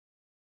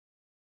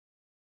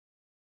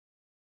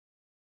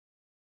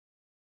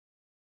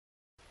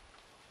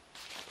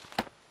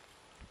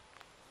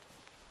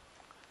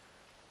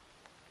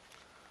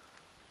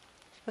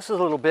This is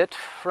a little bit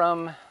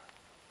from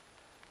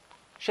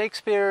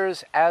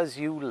Shakespeare's As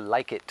You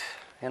Like It,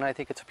 and I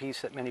think it's a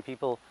piece that many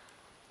people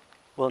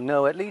will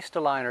know at least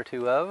a line or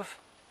two of.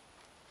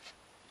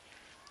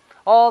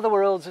 All the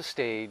world's a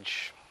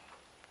stage,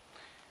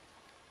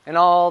 and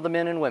all the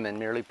men and women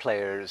merely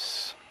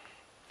players.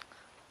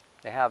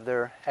 They have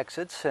their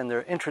exits and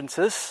their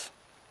entrances,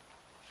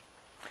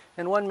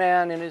 and one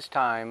man in his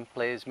time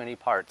plays many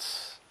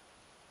parts.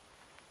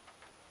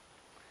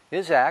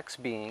 His acts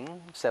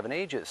being 7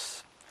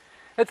 ages.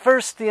 At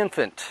first the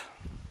infant,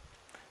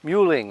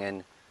 mewling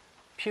and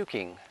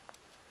puking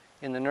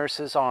in the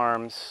nurse's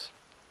arms.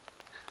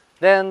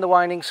 Then the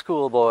whining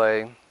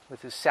schoolboy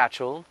with his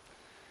satchel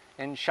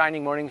and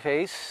shining morning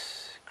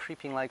face,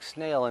 creeping like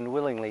snail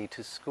unwillingly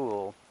to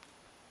school.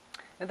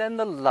 And then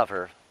the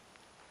lover,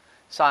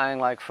 sighing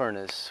like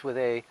furnace, with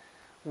a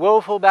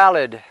woeful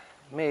ballad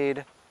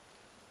made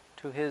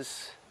to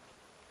his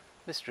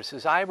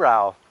mistress's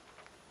eyebrow.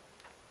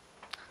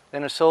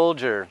 Then a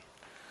soldier,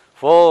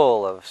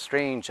 full of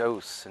strange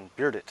oaths and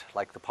bearded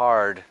like the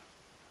pard,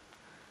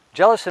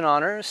 jealous in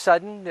honor,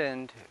 sudden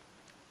and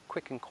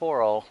quick in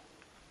quarrel,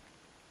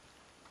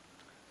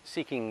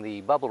 seeking the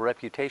bubble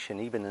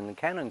reputation even in the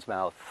cannon's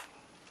mouth.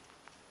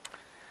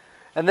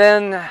 And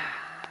then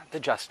the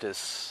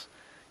justice,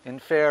 in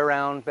fair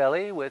round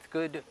belly, with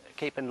good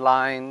capon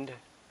lined,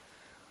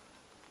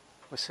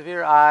 with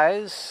severe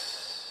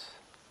eyes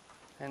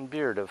and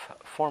beard of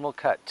formal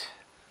cut,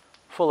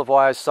 full of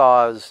wise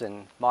saws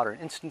and modern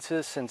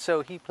instances, and so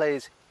he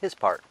plays his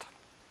part.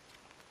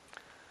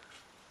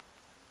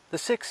 The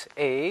 6th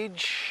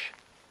age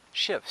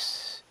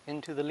shifts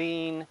into the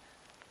lean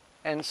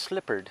and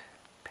slippered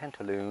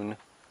pantaloon,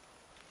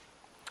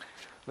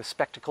 with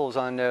spectacles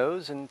on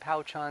nose and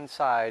pouch on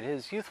side,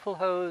 his youthful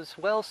hose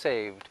well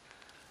saved,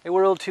 a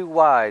world too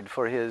wide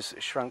for his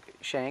shrunk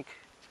shank,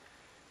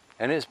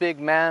 and his big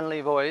manly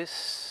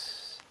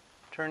voice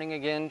turning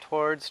again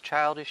towards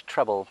childish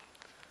treble,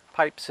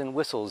 pipes and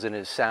whistles in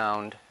his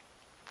sound.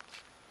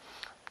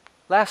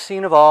 Last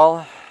scene of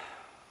all,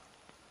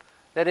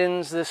 that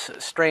ends this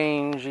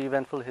strange,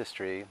 eventful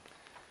history,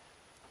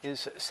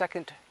 is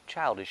second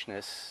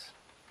childishness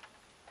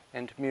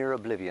and mere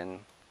oblivion.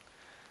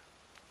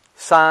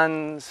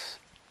 Sans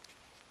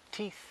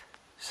teeth,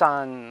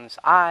 sans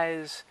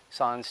eyes,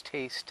 sans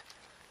taste,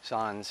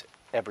 sans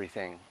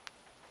everything.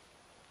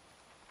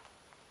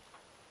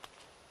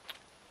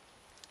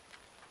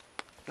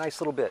 Nice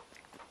little bit.